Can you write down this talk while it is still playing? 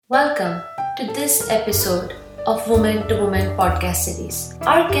Welcome to this episode of Woman to Woman podcast series.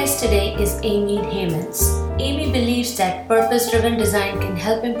 Our guest today is Amy Heymans. Amy believes that purpose-driven design can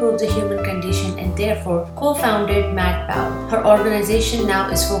help improve the human condition and therefore co-founded Mad Pow. Her organization now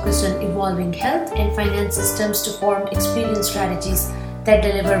is focused on evolving health and finance systems to form experience strategies that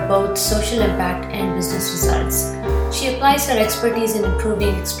deliver both social impact and business results. She applies her expertise in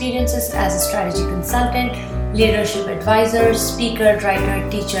improving experiences as a strategy consultant, leadership advisor, speaker,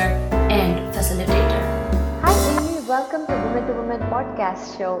 writer, teacher, and facilitator. Hi Amy, welcome to Woman to Woman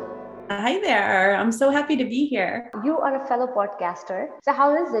podcast show. Hi there. I'm so happy to be here. You are a fellow podcaster. So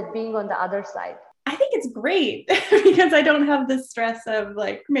how is it being on the other side? I think it's great because I don't have the stress of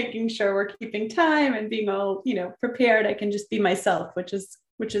making sure we're keeping time and being all, prepared. I can just be myself, which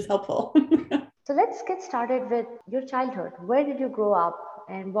is helpful. So let's get started with your childhood. Where did you grow up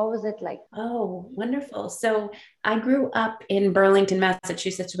and what was it like? Oh, wonderful. So I grew up in Burlington,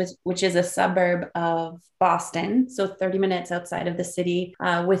 Massachusetts, which is a suburb of Boston. So 30 minutes outside of the city,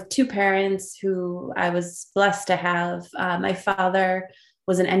 with two parents who I was blessed to have. My father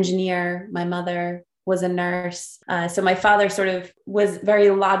was an engineer. My mother was a nurse. So my father sort of was very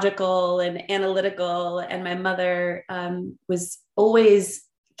logical and analytical, and my mother was always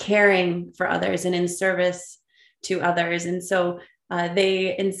caring for others and in service to others. And so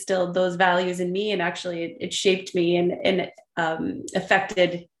they instilled those values in me, and actually it shaped me and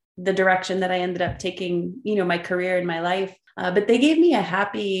affected the direction that I ended up taking, my career and my life. But they gave me a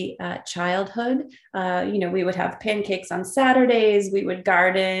happy childhood. We would have pancakes on Saturdays. We would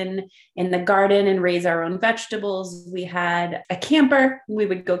garden in the garden and raise our own vegetables. We had a camper. We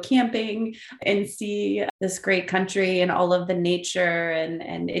would go camping and see this great country and all of the nature.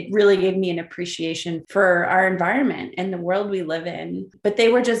 And it really gave me an appreciation for our environment and the world we live in. But they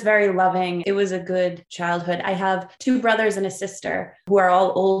were just very loving. It was a good childhood. I have two brothers and a sister who are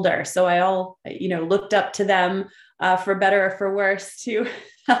all older. So I all, looked up to them for better or for worse to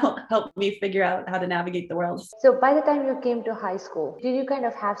help me figure out how to navigate the world. So by the time you came to high school, did you kind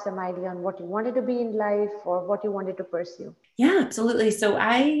of have some idea on what you wanted to be in life or what you wanted to pursue? Yeah, absolutely. So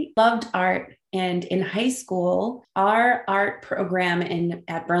I loved art. And in high school, our art program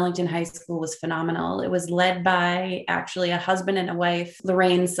at Burlington High School was phenomenal. It was led by actually a husband and a wife,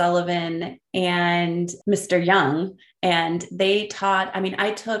 Lorraine Sullivan and Mr. Young. And they taught,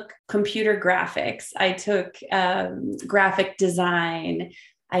 I took computer graphics, I took graphic design,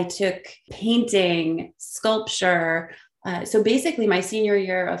 I took painting, sculpture. So basically my senior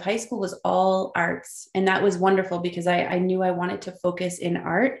year of high school was all arts. And that was wonderful because I knew I wanted to focus in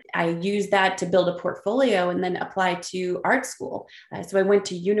art. I used that to build a portfolio and then apply to art school. So I went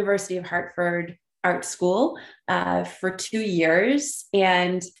to University of Hartford Art School for 2 years.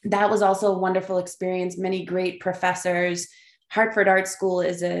 And that was also a wonderful experience. Many great professors. Hartford Art School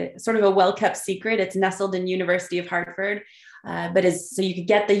is a sort of a well-kept secret. It's nestled in University of Hartford. So you could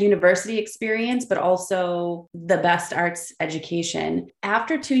get the university experience, but also the best arts education.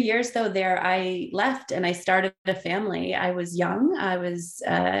 After 2 years though there, I left and I started a family. I was young. I was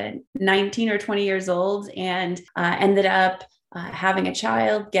 19 or 20 years old and ended up having a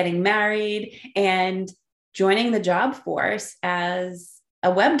child, getting married, and joining the job force as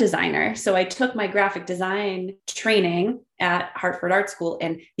a web designer. So I took my graphic design training at Hartford Art School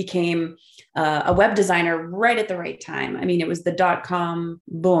and became a web designer right at the right time. It was the .com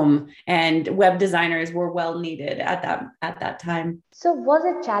boom, and web designers were well needed at that time. So was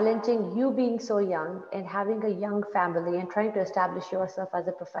it challenging, you being so young and having a young family and trying to establish yourself as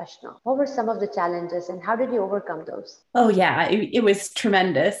a professional? What were some of the challenges and how did you overcome those? Oh yeah, it was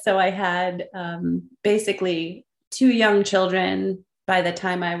tremendous. So I had basically two young children by the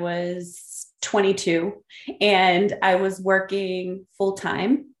time I was 22, and I was working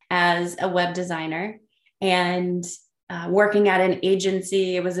full-time as a web designer and working at an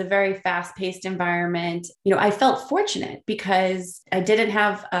agency. It was a very fast-paced environment. I felt fortunate because I didn't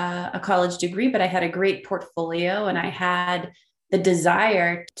have a college degree, but I had a great portfolio and I had the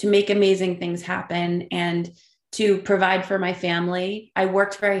desire to make amazing things happen and to provide for my family. I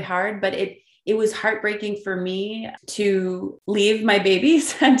worked very hard, but it was heartbreaking for me to leave my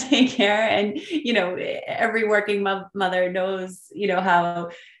babies and take care. And, every working mother knows,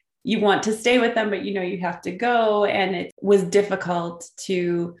 how you want to stay with them, but, you have to go. And it was difficult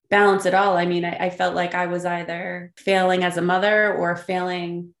to balance it all. I felt like I was either failing as a mother or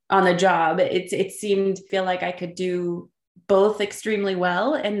failing on the job. It seemed to feel like I could do both extremely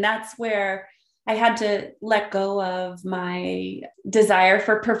well. And that's where I had to let go of my desire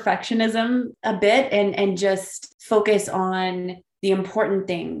for perfectionism a bit and just focus on the important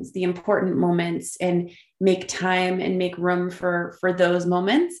things, the important moments, and make time and make room for those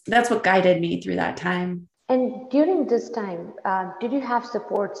moments. That's what guided me through that time. And during this time, did you have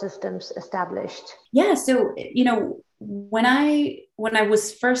support systems established? Yeah. So, when I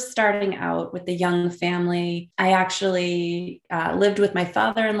was first starting out with the young family, I actually lived with my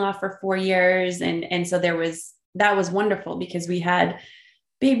father-in-law for 4 years. And so that was wonderful because we had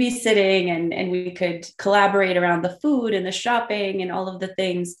babysitting and we could collaborate around the food and the shopping and all of the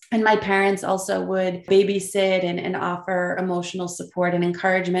things. And my parents also would babysit and offer emotional support and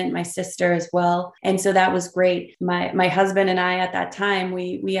encouragement, my sister as well. And so that was great. My husband and I at that time,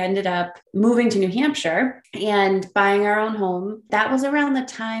 we ended up moving to New Hampshire and buying our own home. That was around the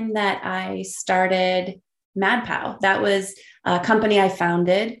time that I started Mad Pow. That was a company I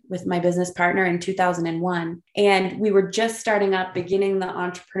founded with my business partner in 2001. And we were just starting up, beginning the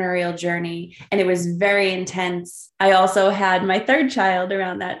entrepreneurial journey. And it was very intense. I also had my third child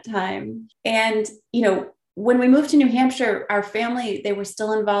around that time. And, when we moved to New Hampshire, our family, they were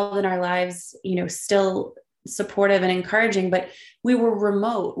still involved in our lives, still supportive and encouraging, but we were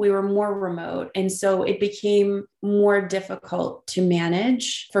remote. We were more remote. And so it became more difficult to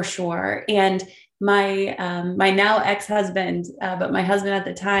manage for sure. And my now ex-husband, but my husband at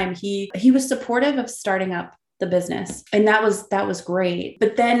the time, he was supportive of starting up the business. And that was great.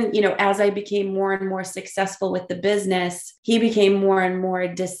 But then, as I became more and more successful with the business, he became more and more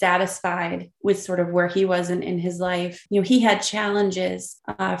dissatisfied with sort of where he was in his life. He had challenges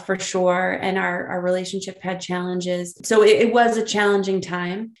for sure. And our relationship had challenges. So it was a challenging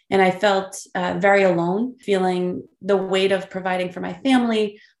time. And I felt very alone, feeling the weight of providing for my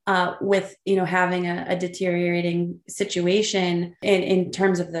family, with, having a deteriorating situation in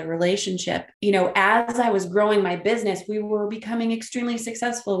terms of the relationship. As I was growing my business, we were becoming extremely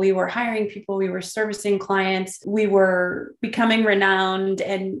successful. We were hiring people, we were servicing clients, we were becoming renowned.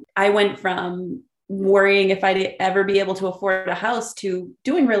 And I went from worrying if I'd ever be able to afford a house to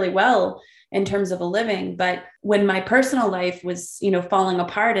doing really well in terms of a living. But when my personal life was, falling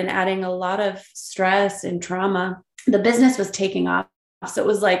apart and adding a lot of stress and trauma, the business was taking off. So it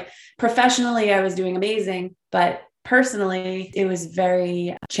was like professionally, I was doing amazing, but personally, it was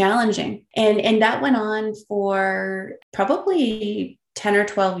very challenging. And that went on for probably 10 or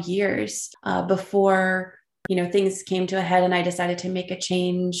 12 years before, things came to a head and I decided to make a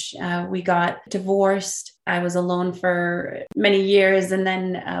change. We got divorced. I was alone for many years and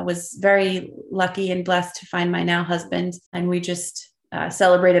then was very lucky and blessed to find my now husband. And we just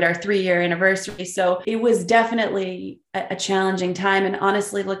celebrated our 3-year anniversary. So it was definitely a challenging time. And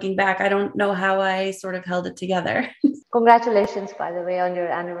honestly, looking back, I don't know how I sort of held it together. Congratulations, by the way, on your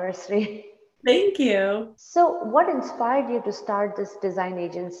anniversary. Thank you. So what inspired you to start this design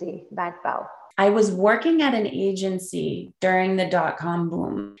agency, Mad Pow? I was working at an agency during the .com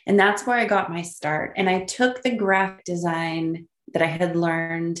boom, and that's where I got my start. And I took the graphic design that I had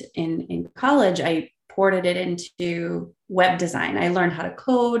learned in college. I ported it into web design. I learned how to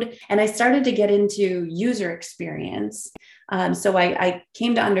code and I started to get into user experience. So I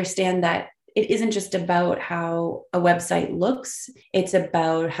came to understand that it isn't just about how a website looks. It's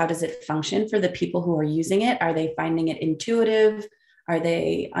about how does it function for the people who are using it? Are they finding it intuitive? Are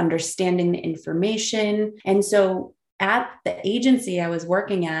they understanding the information? And so at the agency I was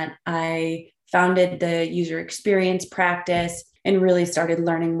working at, I founded the user experience practice and really started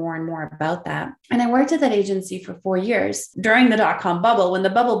learning more and more about that. And I worked at that agency for 4 years. During the .com bubble, when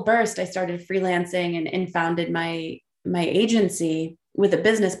the bubble burst, I started freelancing and founded my agency with a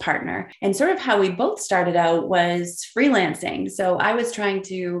business partner. And sort of how we both started out was freelancing. So I was trying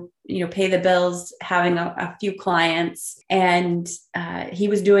to, pay the bills, having a few clients, and he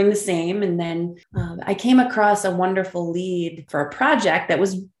was doing the same. And then I came across a wonderful lead for a project that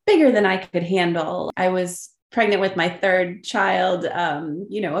was bigger than I could handle. I was pregnant with my third child,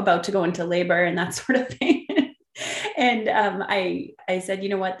 about to go into labor and that sort of thing. And I said, you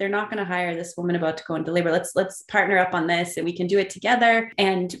know what, they're not going to hire this woman about to go into labor. Let's partner up on this and we can do it together.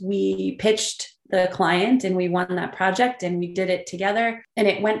 And we pitched the client and we won that project and we did it together and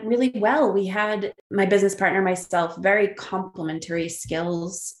it went really well. We had my business partner, myself, very complementary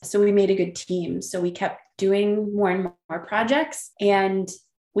skills. So we made a good team. So we kept doing more and more projects and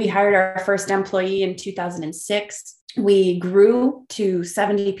we hired our first employee in 2006. We grew to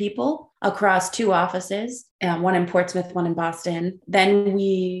 70 people across 2 offices, one in Portsmouth, one in Boston. Then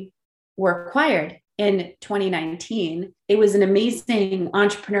we were acquired in 2019. It was an amazing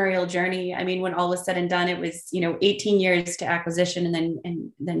entrepreneurial journey. I mean, when all was said and done, it was, 18 years to acquisition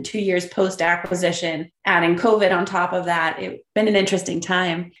and then 2 years post acquisition, adding COVID on top of that. It's been an interesting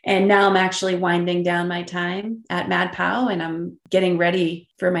time. And now I'm actually winding down my time at Mad Pow, and I'm getting ready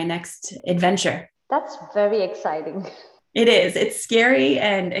for my next adventure. That's very exciting. It is. It's scary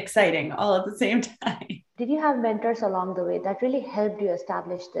and exciting all at the same time. Did you have mentors along the way that really helped you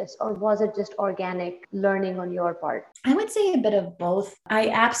establish this, or was it just organic learning on your part? I would say a bit of both. I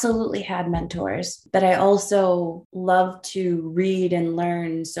absolutely had mentors, but I also love to read and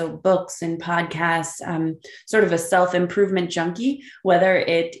learn. So books and podcasts, sort of a self-improvement junkie, whether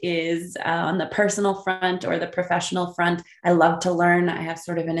it is on the personal front or the professional front. I love to learn. I have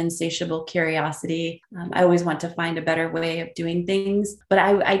sort of an insatiable curiosity. I always want to find a better way of doing things. But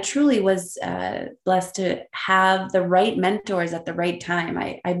I truly was blessed to have the right mentors at the right time.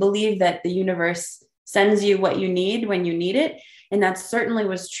 I believe that the universe sends you what you need when you need it. And that certainly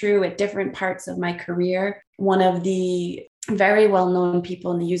was true at different parts of my career. One of the very well-known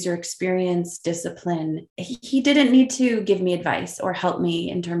people in the user experience discipline, he didn't need to give me advice or help me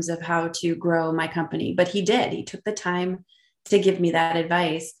in terms of how to grow my company, but he did. He took the time to give me that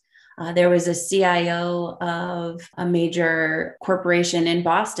advice. There was a CIO of a major corporation in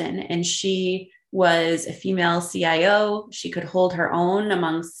Boston, and she was a female CIO. She could hold her own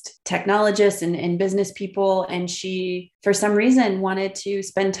amongst technologists and business people. And she, for some reason, wanted to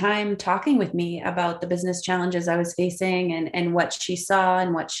spend time talking with me about the business challenges I was facing and what she saw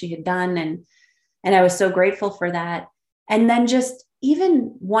and what she had done. And I was so grateful for that. And then just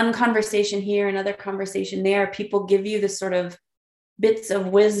even one conversation here, another conversation there, people give you the sort of bits of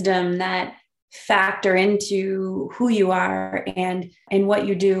wisdom that factor into who you are and what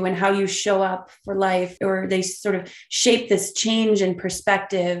you do and how you show up for life, or they sort of shape this change in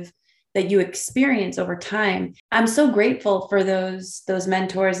perspective that you experience over time. I'm so grateful for those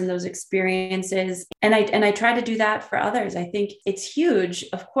mentors and those experiences. And I try to do that for others. I think it's huge,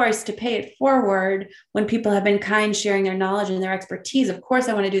 of course, to pay it forward when people have been kind, sharing their knowledge and their expertise. Of course,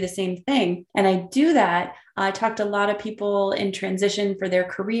 I want to do the same thing. And I do that. I talk to a lot of people in transition for their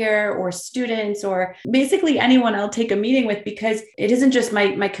career or students or basically anyone I'll take a meeting with, because it isn't just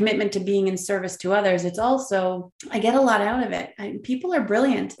my commitment to being in service to others. It's also, I get a lot out of it. People are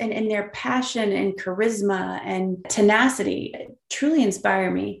brilliant, and their passion and charisma and tenacity truly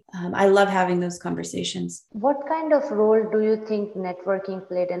inspire me. I love having those conversations. What kind of role do you think networking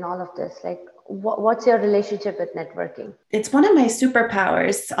played in all of this? Like, what's your relationship with networking? It's one of my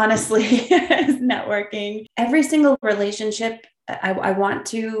superpowers, honestly, is networking. Every single relationship, I want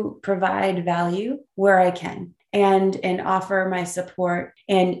to provide value where I can and offer my support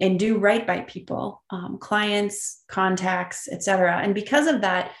and do right by people, clients, contacts, etc. And because of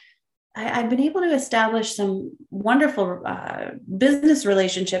that, I've been able to establish some wonderful business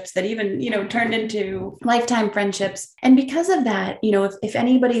relationships that even, turned into lifetime friendships. And because of that, if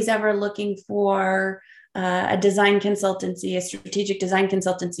anybody's ever looking for a design consultancy, a strategic design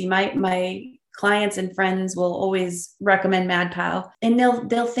consultancy, my clients and friends will always recommend Mad Pow, and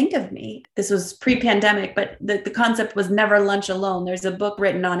they'll think of me. This was pre-pandemic, but the concept was never lunch alone. There's a book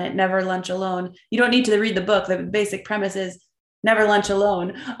written on it, Never Lunch Alone. You don't need to read the book. The basic premise is never lunch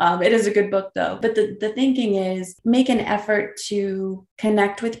alone. It is a good book though. But the thinking is make an effort to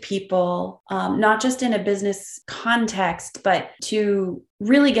connect with people, not just in a business context, but to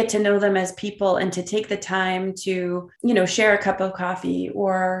really get to know them as people and to take the time to, share a cup of coffee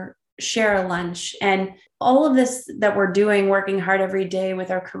or share a lunch. And all of this that we're doing, working hard every day with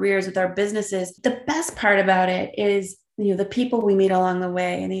our careers, with our businesses, the best part about it is the people we meet along the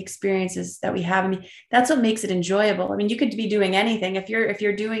way and the experiences that we have. I mean, that's what makes it enjoyable. I mean, you could be doing anything. If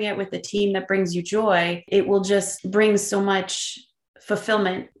you're doing it with a team that brings you joy, it will just bring so much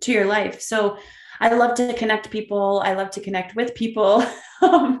fulfillment to your life. So I love to connect people. I love to connect with people.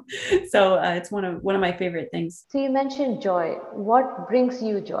 So it's one of my favorite things. So you mentioned joy. What brings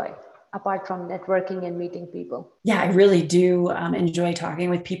you joy apart from networking and meeting people? Yeah, I really do enjoy talking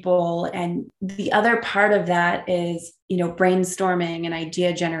with people. And the other part of that is, brainstorming and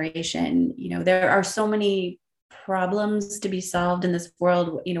idea generation. There are so many problems to be solved in this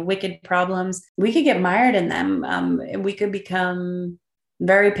world, wicked problems. We could get mired in them, and we could become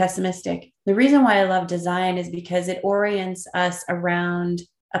very pessimistic. The reason why I love design is because it orients us around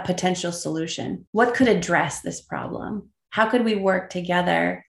a potential solution. What could address this problem? How could we work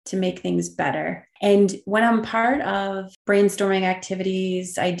together to make things better? And when I'm part of brainstorming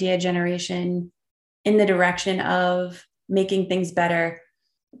activities, idea generation in the direction of making things better,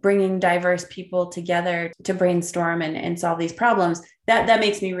 bringing diverse people together to brainstorm and solve these problems. That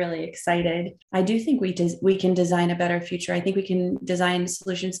makes me really excited. I do think we can design a better future. I think we can design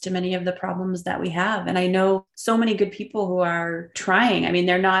solutions to many of the problems that we have. And I know so many good people who are trying. I mean,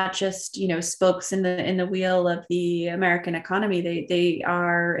 they're not just, spokes in the wheel of the American economy. They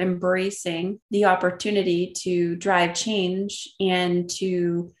are embracing the opportunity to drive change and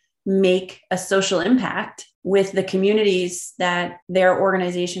to make a social impact with the communities that their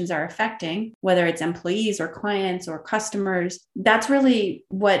organizations are affecting, whether it's employees or clients or customers. That's really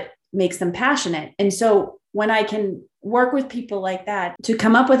what makes them passionate. And so when I can work with people like that to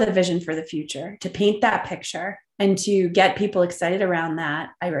come up with a vision for the future, to paint that picture and to get people excited around that,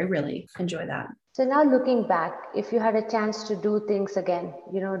 I really enjoy that. So now looking back, if you had a chance to do things again,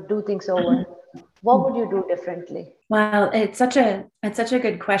 do things over, what would you do differently? Well, it's such a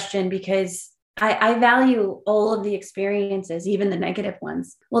good question, because I value all of the experiences, even the negative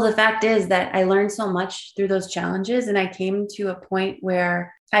ones. Well, the fact is that I learned so much through those challenges, and I came to a point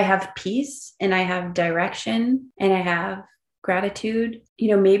where I have peace and I have direction and I have gratitude.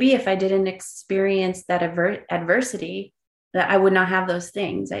 Maybe if I didn't experience that adversity, that I would not have those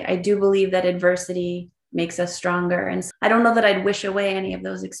things. I do believe that adversity makes us stronger. And I don't know that I'd wish away any of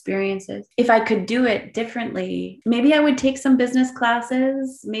those experiences. If I could do it differently, maybe I would take some business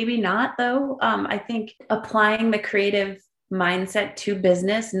classes, maybe not though. I think applying the creative mindset to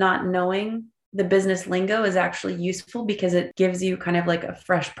business, not knowing the business lingo, is actually useful because it gives you kind of like a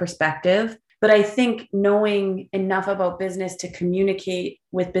fresh perspective. But I think knowing enough about business to communicate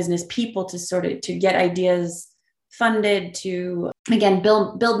with business people to get ideas funded, to again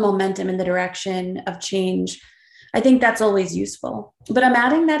build momentum in the direction of change, I think that's always useful. But I'm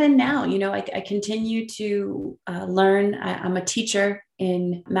adding that in now. I continue to learn. I'm a teacher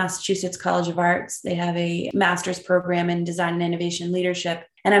in Massachusetts College of Arts. They have a master's program in design and innovation leadership,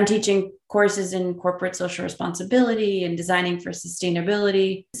 and I'm teaching courses in corporate social responsibility and designing for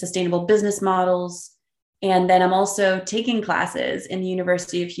sustainability, sustainable business models. And then I'm also taking classes in the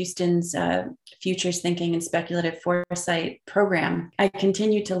University of Houston's Futures Thinking and Speculative Foresight program. I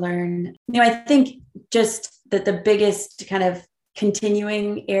continue to learn. I think just that the biggest kind of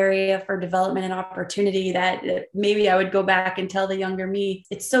continuing area for development and opportunity that maybe I would go back and tell the younger me,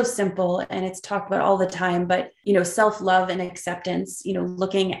 it's so simple and it's talked about all the time, but, self-love and acceptance,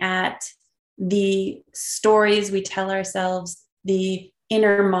 looking at the stories we tell ourselves, the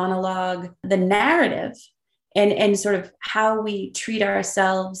inner monologue, the narrative, and sort of how we treat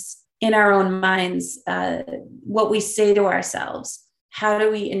ourselves in our own minds, what we say to ourselves, how do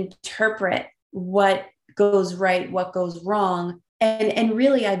we interpret what goes right, what goes wrong. And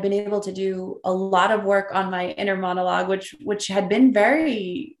really, I've been able to do a lot of work on my inner monologue, which had been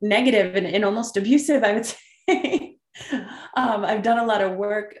very negative and almost abusive, I would say. I've done a lot of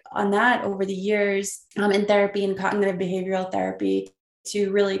work on that over the years in therapy and cognitive behavioral therapy,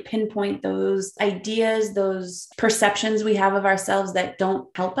 to really pinpoint those ideas, those perceptions we have of ourselves that don't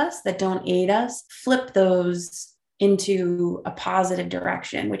help us, that don't aid us, flip those into a positive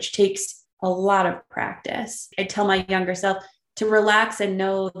direction, which takes a lot of practice. I tell my younger self to relax and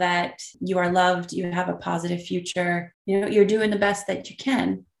know that you are loved, you have a positive future, you're doing the best that you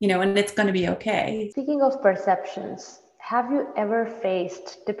can, and it's going to be okay. Speaking of perceptions, have you ever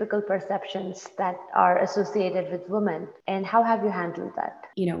faced typical perceptions that are associated with women, and how have you handled that?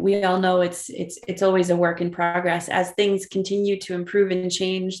 We all know it's always a work in progress. As things continue to improve and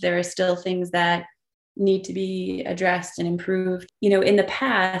change, there are still things that need to be addressed and improved. In the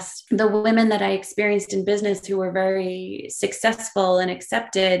past, the women that I experienced in business who were very successful and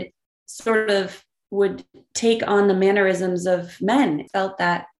accepted sort of would take on the mannerisms of men. Felt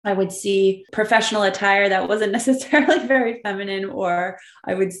that I would see professional attire that wasn't necessarily very feminine, or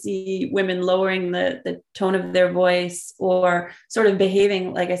I would see women lowering the tone of their voice, or sort of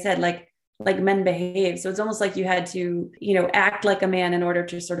behaving, like I said, like men behave. So it's almost like you had to, act like a man in order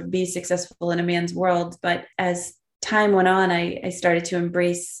to sort of be successful in a man's world. But as time went on, I started to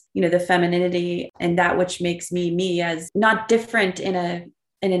embrace, the femininity and that which makes me, as not different in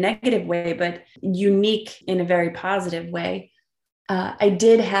a negative way, but unique in a very positive way. I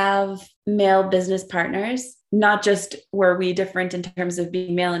did have male business partners. Not just were we different in terms of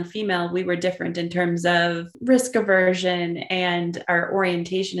being male and female, we were different in terms of risk aversion and our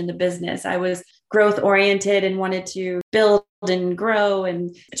orientation in the business. I was growth oriented and wanted to build and grow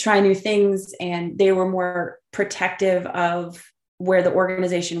and try new things, and they were more protective of where the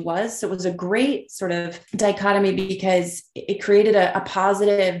organization was. So it was a great sort of dichotomy because it created a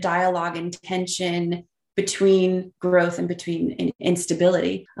positive dialogue and tension between growth and between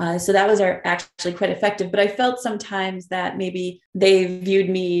instability. So that was actually quite effective. But I felt sometimes that maybe they viewed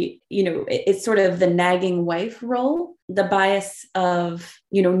me, it's sort of the nagging wife role, the bias of,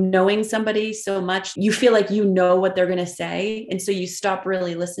 knowing somebody so much, you feel like you know what they're going to say. And so you stop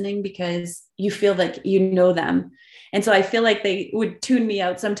really listening because you feel like you know them. And so I feel like they would tune me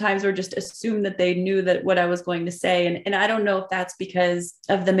out sometimes or just assume that they knew that what I was going to say. And I don't know if that's because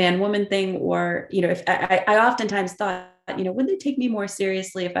of the man-woman thing or, if I oftentimes thought, would they take me more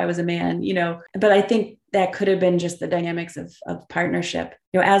seriously if I was a man, but I think that could have been just the dynamics of partnership.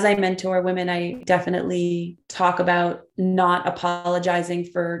 As I mentor women, I definitely talk about not apologizing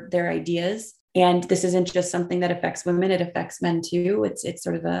for their ideas. And this isn't just something that affects women, it affects men too. It's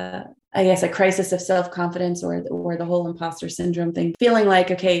sort of a crisis of self-confidence or the whole imposter syndrome thing, feeling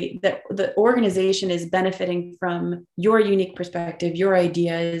like, okay, that the organization is benefiting from your unique perspective, your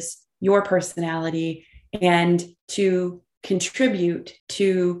ideas, your personality, and to contribute,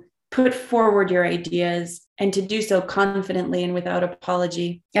 to put forward your ideas and to do so confidently and without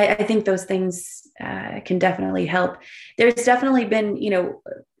apology. I think those things can definitely help. There's definitely been,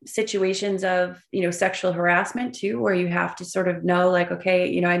 situations of, sexual harassment too, where you have to sort of know like,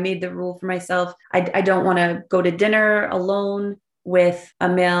 okay, I made the rule for myself. I don't want to go to dinner alone with a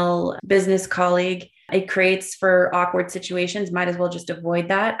male business colleague. It creates for awkward situations. Might as well just avoid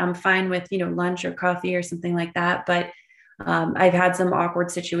that. I'm fine with, lunch or coffee or something like that. But I've had some awkward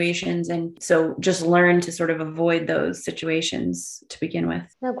situations. And so just learn to sort of avoid those situations to begin with.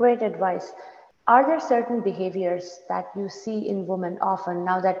 No, great advice. Are there certain behaviors that you see in women often,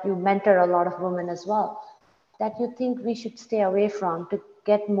 now that you mentor a lot of women as well, that you think we should stay away from to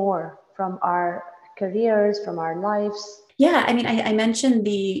get more from our careers, from our lives? Yeah, I mean, I mentioned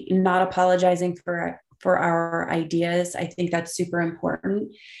the not apologizing for our ideas. I think that's super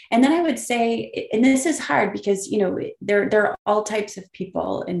important. And then I would say, and this is hard because, there are all types of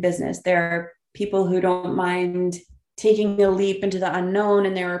people in business. There are people who don't mind taking a leap into the unknown,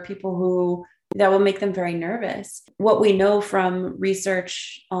 and there are people that will make them very nervous. What we know from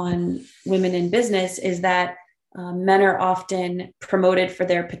research on women in business is that men are often promoted for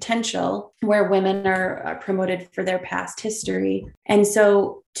their potential, where women are promoted for their past history. And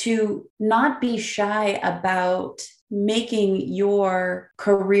so to not be shy about making your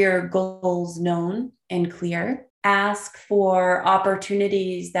career goals known and clear, ask for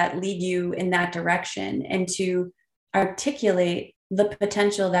opportunities that lead you in that direction, and to articulate the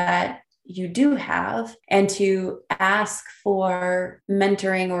potential that you do have, and to ask for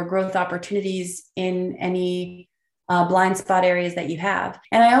mentoring or growth opportunities in any blind spot areas that you have.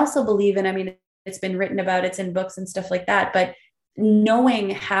 And I also believe in, it's been written about, it's in books and stuff like that, but knowing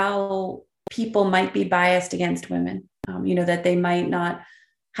how people might be biased against women, that they might not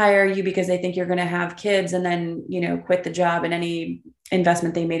hire you because they think you're going to have kids and then, quit the job, and any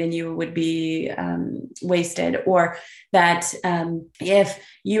investment they made in you would be wasted, or that if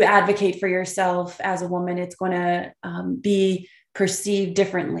you advocate for yourself as a woman, it's going to be perceived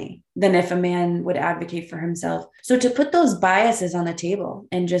differently than if a man would advocate for himself. So to put those biases on the table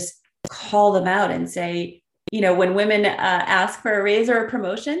and just call them out and say, when women ask for a raise or a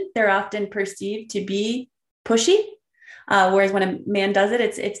promotion, they're often perceived to be pushy. Whereas when a man does it,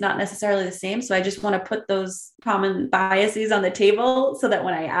 it's not necessarily the same. So I just want to put those common biases on the table so that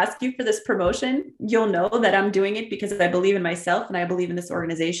when I ask you for this promotion, you'll know that I'm doing it because I believe in myself and I believe in this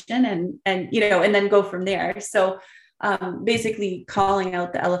organization, and then go from there. So basically calling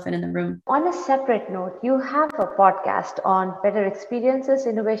out the elephant in the room. On a separate note, you have a podcast on better experiences,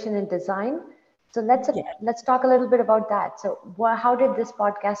 innovation, and design. So let's talk a little bit about that. So how did this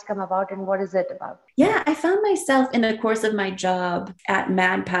podcast come about and what is it about? Yeah, I found myself in the course of my job at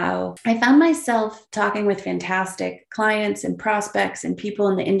Mad Pow, I found myself talking with fantastic clients and prospects and people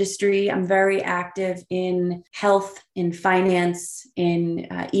in the industry. I'm very active in health, in finance, in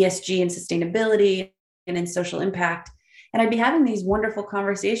ESG and sustainability, and in social impact. And I'd be having these wonderful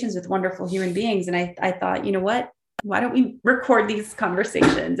conversations with wonderful human beings. And I thought, you know what? Why don't we record these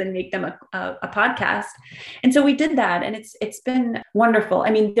conversations and make them a podcast? And so we did that, and it's been wonderful. I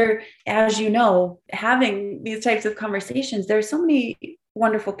mean, as you know, having these types of conversations, there's so many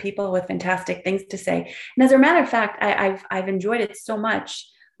wonderful people with fantastic things to say. And as a matter of fact, I've enjoyed it so much.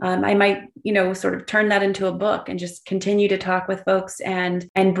 I might, sort of turn that into a book and just continue to talk with folks and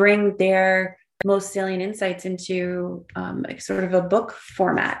bring their most salient insights into sort of a book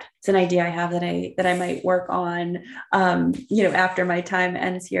format. It's an idea I have that I might work on, after my time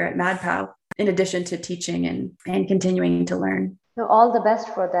ends here at Mad Pow, in addition to teaching and continuing to learn. So all the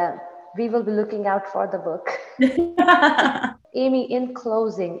best for them. We will be looking out for the book. Amy, in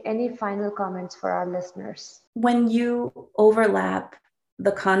closing, any final comments for our listeners? When you overlap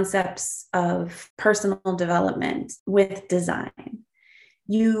the concepts of personal development with design,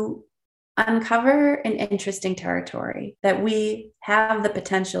 you uncover an interesting territory that we have the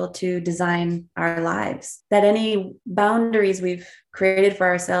potential to design our lives, that any boundaries we've created for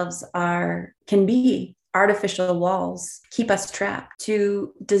ourselves can be artificial walls, keep us trapped.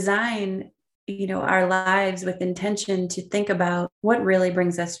 To design our lives with intention, to think about what really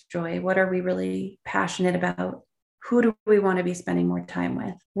brings us joy, what are we really passionate about, who do we want to be spending more time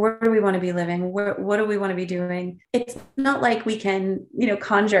with, where do we want to be living, what do we want to be doing. It's not like we can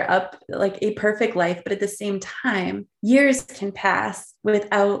conjure up like a perfect life, but at the same time, years can pass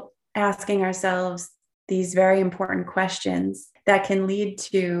without asking ourselves these very important questions that can lead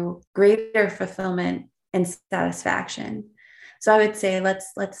to greater fulfillment and satisfaction. So I would say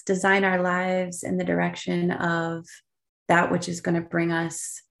let's design our lives in the direction of that which is going to bring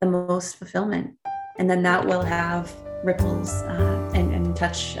us the most fulfillment. And then that will have ripples and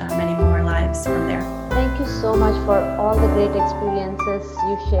touch many more lives from there. Thank you so much for all the great experiences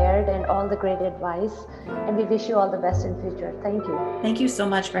you shared and all the great advice. And we wish you all the best in future. Thank you. Thank you so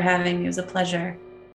much for having me. It was a pleasure.